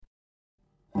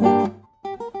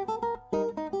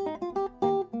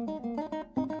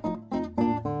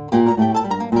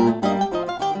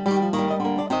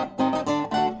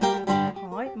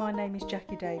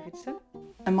Davidson.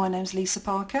 And my name's Lisa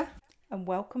Parker. And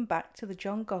welcome back to the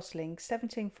John Gosling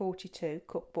 1742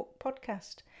 Cookbook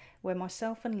podcast, where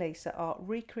myself and Lisa are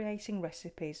recreating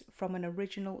recipes from an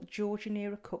original Georgian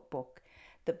era cookbook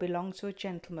that belonged to a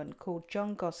gentleman called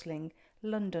John Gosling,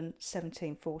 London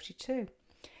 1742.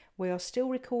 We are still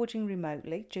recording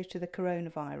remotely due to the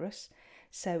coronavirus,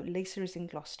 so Lisa is in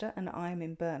Gloucester and I am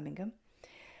in Birmingham.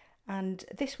 And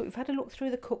this week we've had a look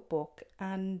through the cookbook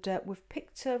and we've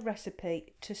picked a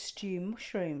recipe to stew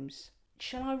mushrooms.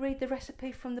 Shall I read the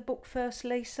recipe from the book first,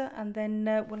 Lisa, and then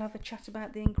we'll have a chat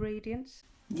about the ingredients?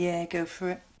 Yeah, go for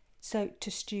it. So,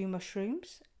 to stew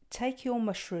mushrooms, take your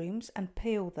mushrooms and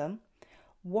peel them,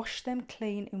 wash them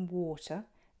clean in water,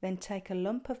 then take a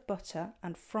lump of butter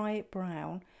and fry it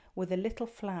brown with a little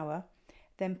flour,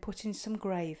 then put in some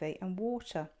gravy and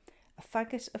water, a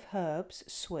faggot of herbs,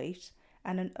 sweet,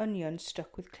 and an onion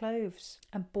stuck with cloves,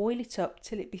 and boil it up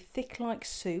till it be thick like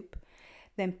soup.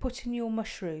 Then put in your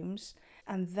mushrooms,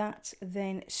 and that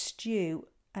then stew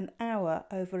an hour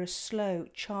over a slow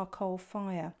charcoal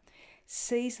fire.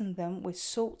 Season them with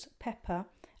salt, pepper,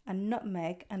 and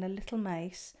nutmeg and a little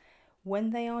mace. When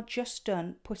they are just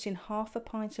done, put in half a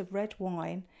pint of red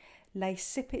wine, lay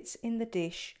sippets in the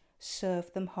dish,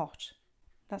 serve them hot.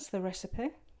 That's the recipe.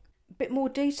 A bit more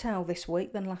detail this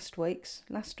week than last week's.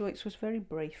 Last week's was very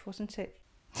brief, wasn't it?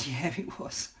 Yeah, it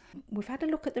was. We've had a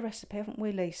look at the recipe, haven't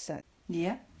we, Lisa?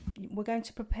 Yeah. We're going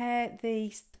to prepare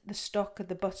the stock of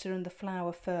the butter and the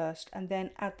flour first, and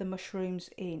then add the mushrooms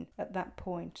in at that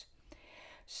point.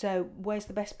 So where's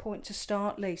the best point to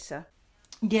start, Lisa?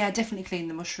 Yeah, definitely clean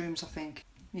the mushrooms, I think.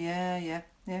 Yeah.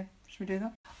 Should we do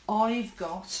that? I've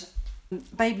got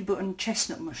baby button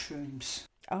chestnut mushrooms.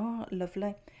 Oh,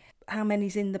 lovely. How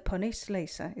many's in the punnis,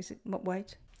 Lisa? Is it what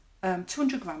weight?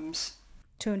 200 grams.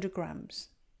 200 grams.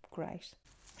 Great.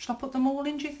 Should I put them all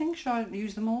in, do you think? Should I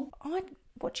use them all?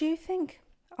 What do you think?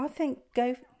 I think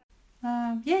go...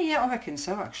 Yeah, I reckon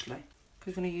so, actually.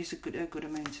 Because we're going to use a good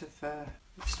amount of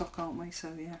stock, aren't we?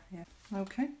 So, yeah.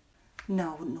 Okay.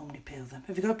 No, I wouldn't normally peel them.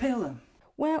 Have you got to peel them?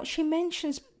 Well, she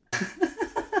mentions...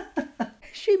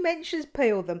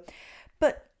 peel them.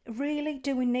 But really,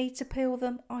 do we need to peel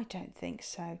them? I don't think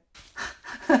so.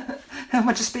 Am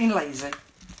I just being lazy?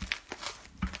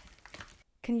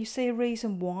 Can you see a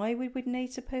reason why we would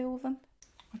need to peel them?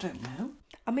 I don't know.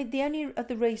 I mean, the only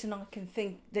other reason I can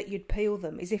think that you'd peel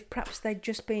them is if perhaps they'd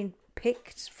just been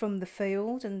picked from the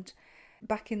field and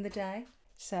back in the day.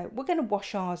 So we're going to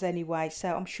wash ours anyway,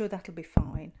 so I'm sure that'll be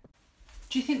fine.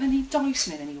 Do you think they need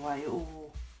dicing in any way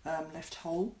or left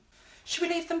whole? Should we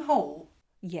leave them whole?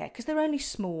 Yeah, because they're only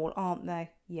small, aren't they?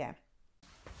 Yeah.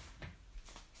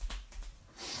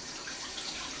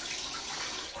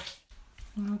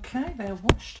 Okay, they're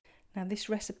washed. Now this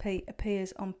recipe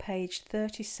appears on page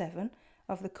 37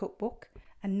 of the cookbook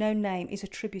and no name is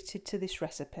attributed to this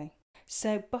recipe.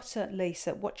 So butter,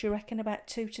 Lisa, what do you reckon, about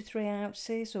 2 to 3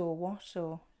 ounces or what?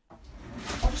 Or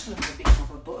I'm just going to put a big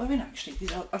knob of butter in, actually,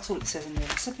 because that's all it says in the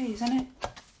recipe, isn't it?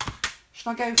 Should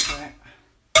I go for it?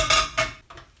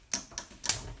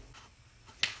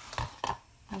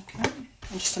 Okay,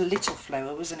 and just a little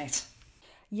flour, wasn't it?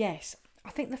 Yes,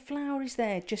 I think the flour is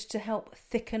there just to help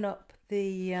thicken up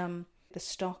the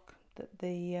stock that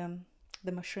the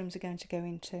mushrooms are going to go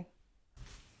into.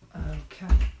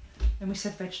 Okay. And we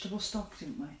said vegetable stock,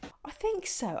 didn't we? I think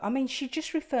so. I mean, she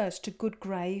just refers to good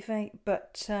gravy,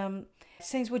 but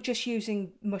since we're just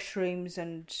using mushrooms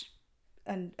and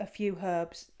a few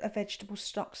herbs, a vegetable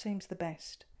stock seems the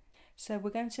best. So we're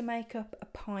going to make up a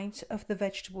pint of the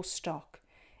vegetable stock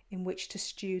in which to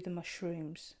stew the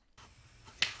mushrooms.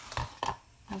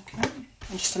 Okay.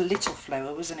 And just a little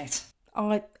flour, wasn't it?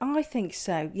 I think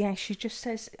so. Yeah, she just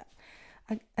says,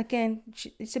 again,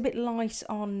 it's a bit light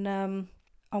on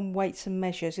weights and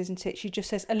measures, isn't it? She just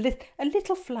says a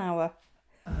little flour.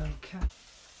 Okay.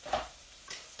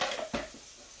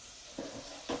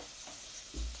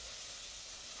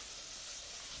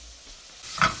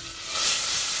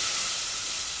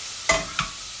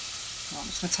 I'm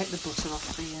just going to take the butter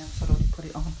off the so I've already put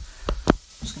it on. I'm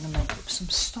just going to make up some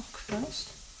stock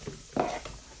first.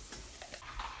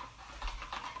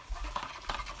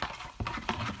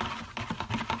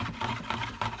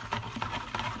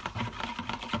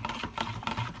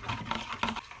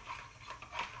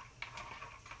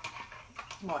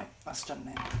 Right, that's done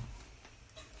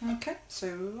now. Okay, so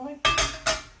right,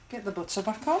 get the butter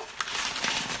back on.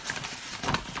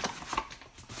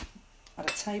 Add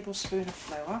a tablespoon of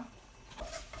flour.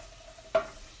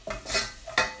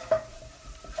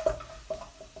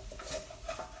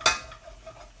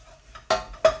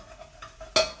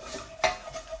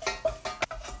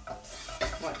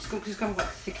 Right, it's got because it's going to like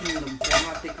thicken and lumpy. I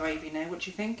like the gravy now. What do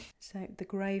you think? So the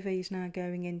gravy is now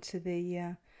going into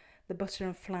the butter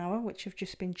and flour, which have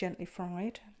just been gently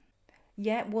fried.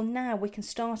 Yeah, well now we can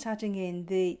start adding in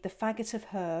the faggot of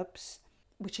herbs,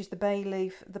 which is the bay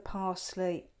leaf, the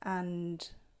parsley and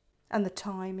the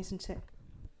thyme, isn't it?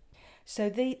 So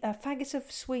the faggot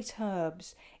of sweet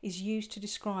herbs is used to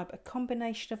describe a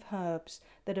combination of herbs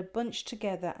that are bunched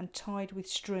together and tied with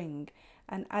string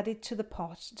and added to the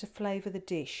pot to flavour the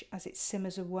dish as it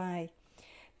simmers away.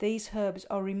 These herbs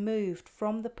are removed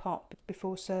from the pot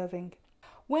before serving.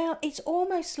 Well, it's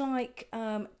almost like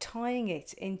tying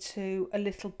it into a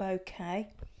little bouquet.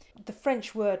 The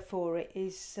French word for it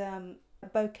is a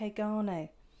bouquet garni.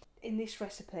 In this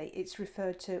recipe, it's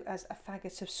referred to as a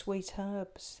faggot of sweet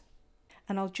herbs.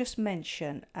 And I'll just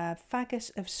mention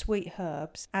faggot of sweet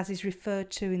herbs, as is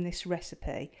referred to in this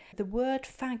recipe. The word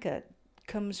faggot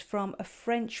comes from a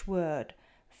French word,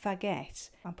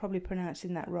 faguette. I'm probably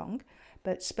pronouncing that wrong,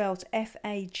 but spelt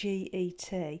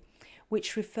F-A-G-E-T,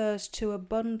 which refers to a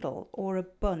bundle or a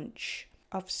bunch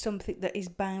of something that is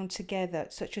bound together,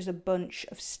 such as a bunch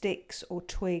of sticks or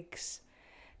twigs.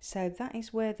 So that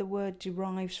is where the word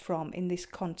derives from in this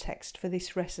context for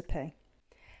this recipe.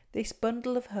 This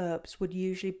bundle of herbs would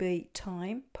usually be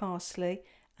thyme, parsley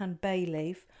and bay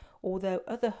leaf, although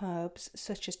other herbs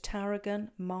such as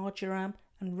tarragon, marjoram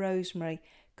and rosemary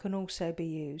can also be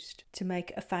used to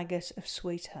make a faggot of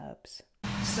sweet herbs.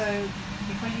 So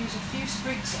if I use a few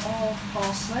sprigs of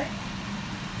parsley,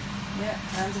 yeah,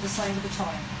 and do the same with the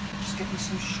thyme. Just give me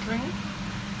some string.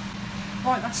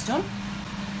 Right, that's done.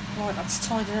 Right, that's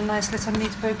tied in a nice little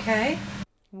neat bouquet.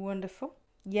 Wonderful.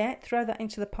 Yeah, throw that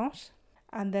into the pot.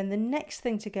 And then the next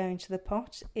thing to go into the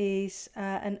pot is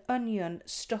an onion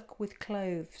stuck with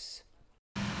cloves.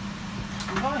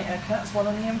 Right, okay, that's one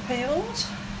onion peeled.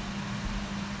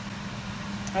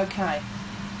 Okay,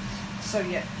 so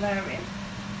yeah, layer in.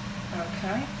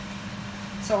 Okay,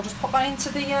 so I'll just pop that into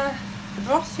the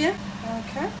broth, yeah?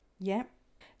 Okay. Yeah,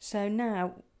 so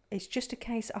now it's just a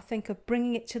case, I think, of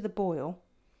bringing it to the boil.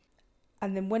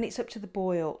 And then when it's up to the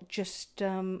boil, just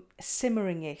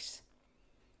simmering it.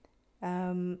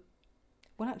 Well,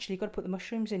 actually, you've got to put the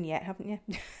mushrooms in yet, haven't you?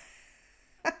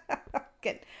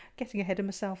 Getting ahead of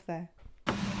myself there.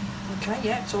 Okay,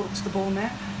 yeah, it's all up to the boil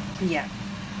now. Yeah.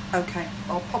 Okay,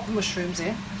 I'll pop the mushrooms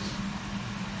in.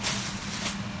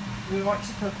 We like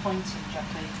to put a pint in,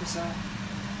 Jacqui, because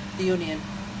the onion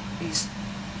is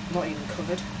not even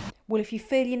covered. Well, if you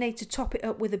feel you need to top it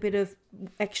up with a bit of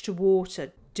extra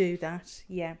water, do that,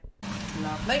 yeah.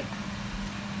 Lovely.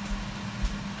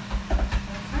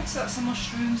 Okay, so that's the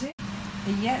mushrooms in.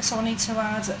 Yeah, so I need to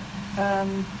add,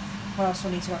 what else do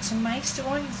I need to add? Some mace, do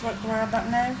I? Do I add that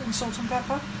now, and salt and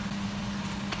pepper?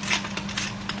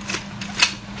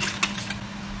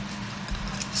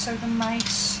 So the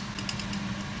mace,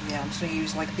 yeah, I'm just going to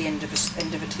use like the end of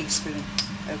a teaspoon.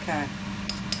 Okay.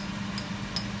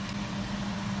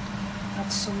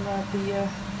 Add some of the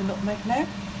nutmeg now.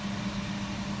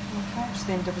 Okay, just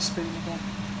the end of a spoon again.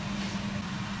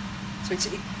 So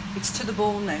it's to the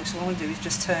boil now, so all I do is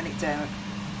just turn it down.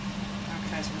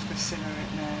 Okay, so I'm just going to simmer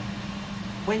it now.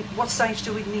 What stage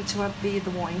do we need to add the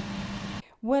wine?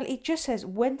 Well, it just says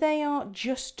when they are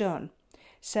just done.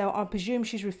 So I presume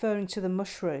she's referring to the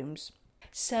mushrooms.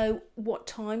 So what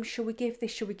time shall we give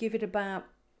this? Shall we give it about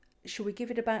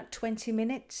 20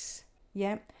 minutes?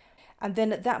 Yeah. And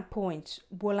then at that point,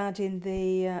 we'll add in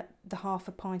the half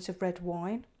a pint of red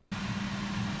wine.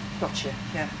 Gotcha,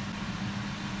 yeah.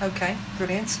 Okay,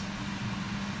 brilliant.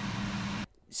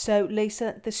 So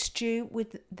Lisa, the stew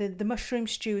with the mushroom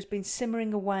stew has been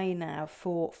simmering away now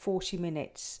for 40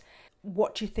 minutes.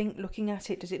 What do you think looking at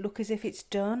it? Does it look as if it's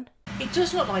done? It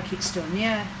does look like it's done,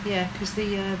 yeah, because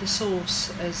the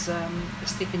sauce has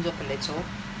thickened up a little.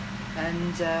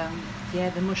 And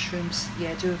the mushrooms,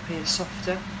 do appear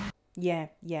softer. Yeah,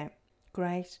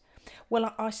 great.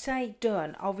 Well, I say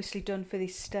done, obviously done for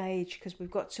this stage, because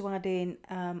we've got to add in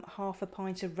half a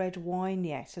pint of red wine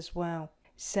yet as well.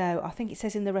 So I think it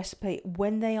says in the recipe,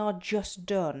 when they are just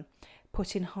done,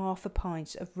 put in half a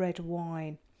pint of red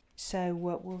wine. So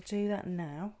we'll do that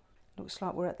now. Looks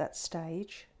like we're at that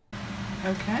stage.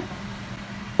 Okay.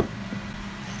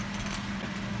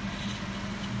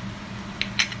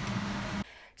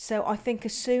 So I think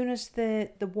as soon as the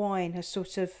wine has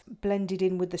sort of blended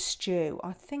in with the stew,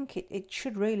 I think it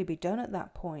should really be done at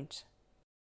that point.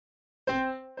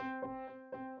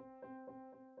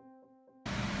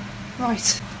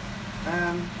 Right.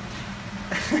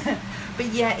 But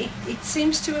yeah, it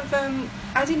seems to have,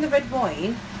 adding the red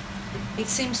wine, it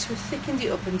seems to have thickened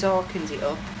it up and darkened it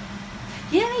up.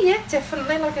 Yeah,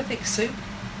 definitely, like a thick soup.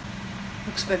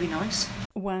 Looks very nice.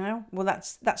 Wow. Well,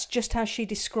 that's just how she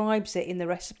describes it in the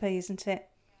recipe, isn't it?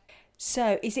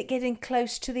 So, is it getting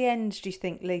close to the end, do you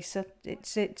think, Lisa?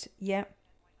 Yeah.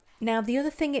 Now, the other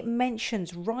thing it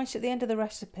mentions right at the end of the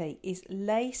recipe is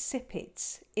lay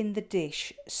sippets in the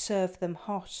dish, serve them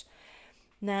hot.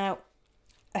 Now,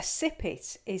 a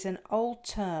sippet is an old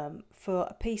term for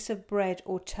a piece of bread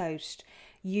or toast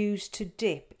used to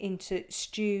dip into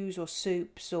stews or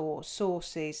soups or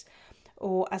sauces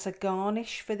or as a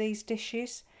garnish for these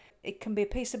dishes. It can be a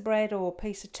piece of bread or a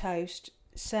piece of toast.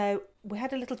 So we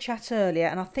had a little chat earlier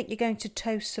and I think you're going to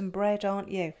toast some bread,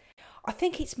 aren't you? I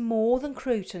think it's more than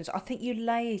croutons. I think you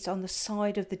lay it on the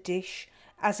side of the dish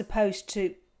as opposed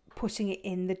to putting it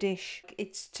in the dish.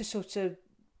 It's to sort of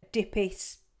dip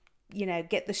it,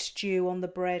 get the stew on the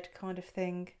bread kind of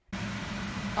thing.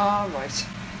 Ah, right.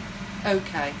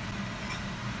 Okay.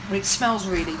 Well, it smells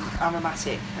really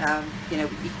aromatic. You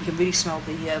can really smell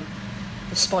the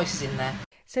spices in there.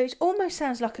 So it almost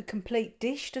sounds like a complete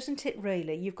dish, doesn't it,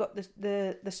 really? You've got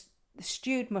the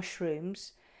stewed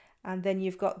mushrooms and then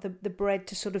you've got the bread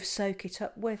to sort of soak it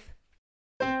up with.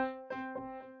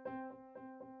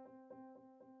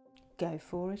 Go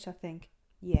for it, I think.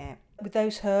 Yeah. With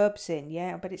those herbs in,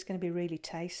 yeah, I bet it's going to be really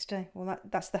tasty. Well,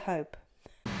 that's the hope.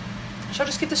 Shall I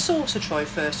just give the sauce a try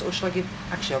first, or shall I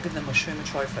I'll give the mushroom a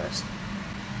try first.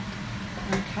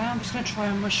 Okay, I'm just going to try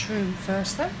a mushroom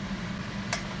first then.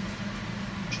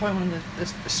 Try one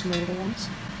of the smaller ones.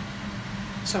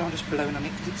 So I'm just blowing on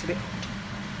it because it's a bit hot.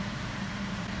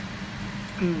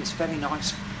 It's very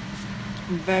nice.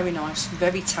 Very nice,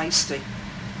 very tasty,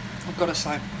 I've got to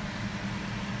say.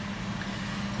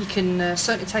 You can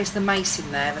certainly taste the mace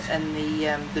in there and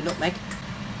the nutmeg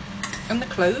and the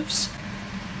cloves.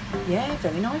 Yeah,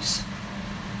 very nice.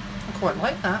 I quite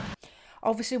like that.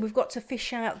 Obviously, we've got to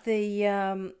fish out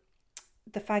the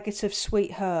faggot of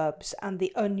sweet herbs and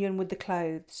the onion with the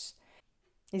cloves.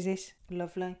 Is it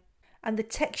lovely? And the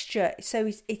texture, so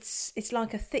it's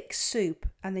like a thick soup,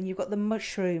 and then you've got the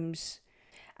mushrooms.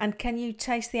 And can you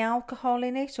taste the alcohol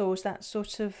in it, or is that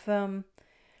sort of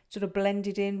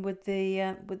blended in with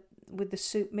the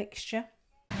soup mixture?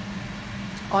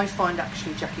 I find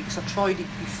actually, Jacqui, because I tried it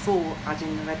before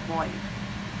adding the red wine,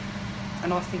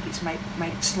 and I think it's made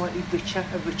it slightly richer,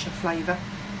 a richer flavour,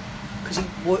 because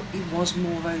it was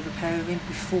more overpowering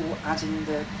before adding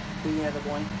the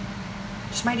wine.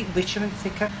 Just made it richer and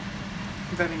thicker.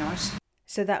 Very nice.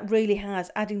 So that really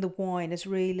has, adding the wine has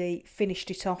really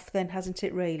finished it off then, hasn't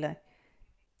it really?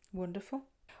 Wonderful.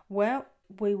 Well,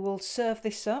 we will serve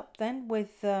this up then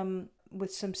with some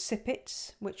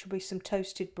sippets, which will be some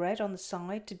toasted bread on the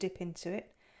side to dip into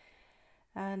it.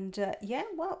 And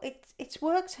it's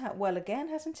worked out well again,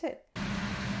 hasn't it?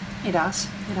 It has.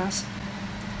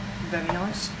 Very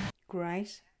nice.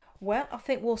 Great. Well, I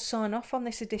think we'll sign off on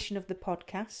this edition of the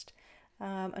podcast.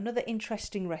 Another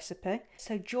interesting recipe.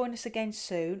 So join us again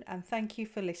soon, and thank you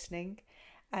for listening.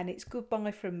 And it's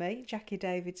goodbye from me, Jacqui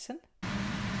Davidson.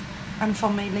 And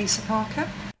from me, Lisa Parker.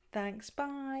 Thanks,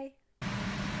 bye.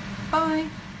 Bye.